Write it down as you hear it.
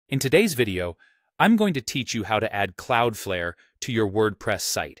In today's video, I'm going to teach you how to add Cloudflare to your WordPress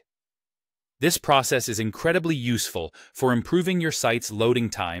site. This process is incredibly useful for improving your site's loading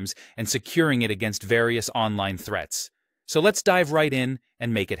times and securing it against various online threats. So let's dive right in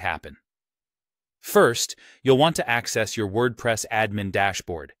and make it happen. First, you'll want to access your WordPress admin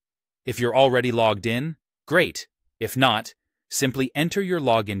dashboard. If you're already logged in, great. If not, simply enter your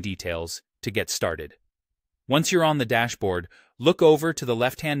login details to get started. Once you're on the dashboard, look over to the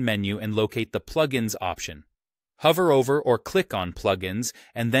left-hand menu and locate the Plugins option. Hover over or click on Plugins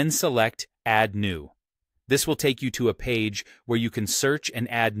and then select Add New. This will take you to a page where you can search and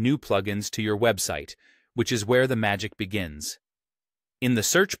add new plugins to your website, which is where the magic begins. In the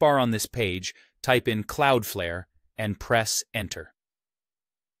search bar on this page, type in Cloudflare and press Enter.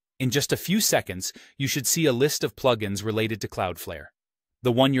 In just a few seconds, you should see a list of plugins related to Cloudflare.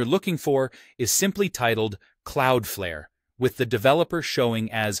 The one you're looking for is simply titled Cloudflare, with the developer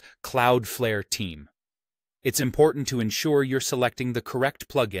showing as Cloudflare Team. It's important to ensure you're selecting the correct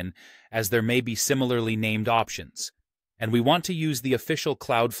plugin, as there may be similarly named options, and we want to use the official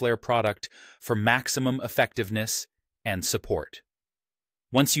Cloudflare product for maximum effectiveness and support.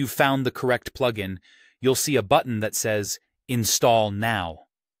 Once you've found the correct plugin, you'll see a button that says Install Now.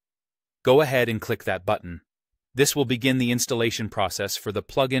 Go ahead and click that button. This will begin the installation process for the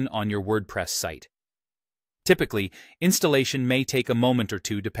plugin on your WordPress site. Typically, installation may take a moment or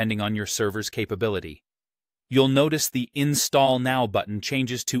two depending on your server's capability. You'll notice the Install Now button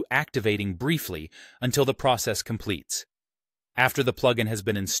changes to Activating briefly until the process completes. After the plugin has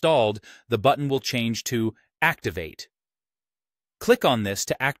been installed, the button will change to Activate. Click on this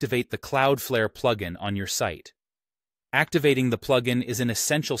to activate the Cloudflare plugin on your site. Activating the plugin is an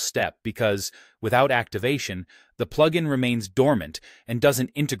essential step because, without activation, the plugin remains dormant and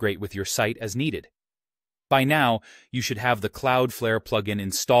doesn't integrate with your site as needed. By now, you should have the Cloudflare plugin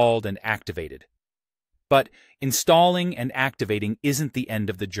installed and activated. But installing and activating isn't the end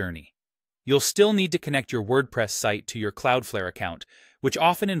of the journey. You'll still need to connect your WordPress site to your Cloudflare account, which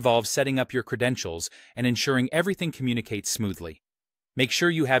often involves setting up your credentials and ensuring everything communicates smoothly. Make sure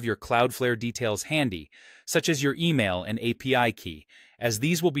you have your Cloudflare details handy, such as your email and API key, as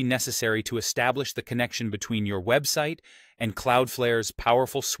these will be necessary to establish the connection between your website and Cloudflare's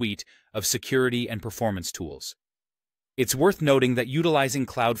powerful suite of security and performance tools. It's worth noting that utilizing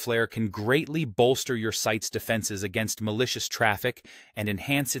Cloudflare can greatly bolster your site's defenses against malicious traffic and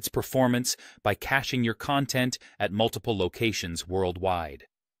enhance its performance by caching your content at multiple locations worldwide.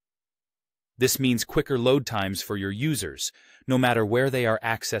 This means quicker load times for your users, no matter where they are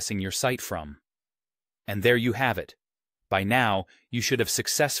accessing your site from. And there you have it. By now, you should have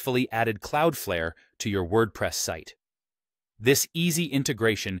successfully added Cloudflare to your WordPress site. This easy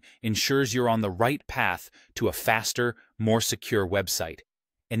integration ensures you're on the right path to a faster, more secure website,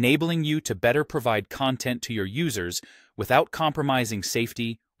 enabling you to better provide content to your users without compromising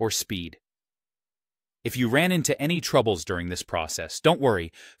safety or speed. If you ran into any troubles during this process, don't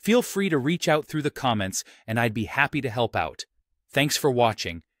worry. Feel free to reach out through the comments and I'd be happy to help out. Thanks for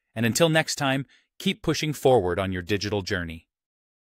watching, and until next time, keep pushing forward on your digital journey.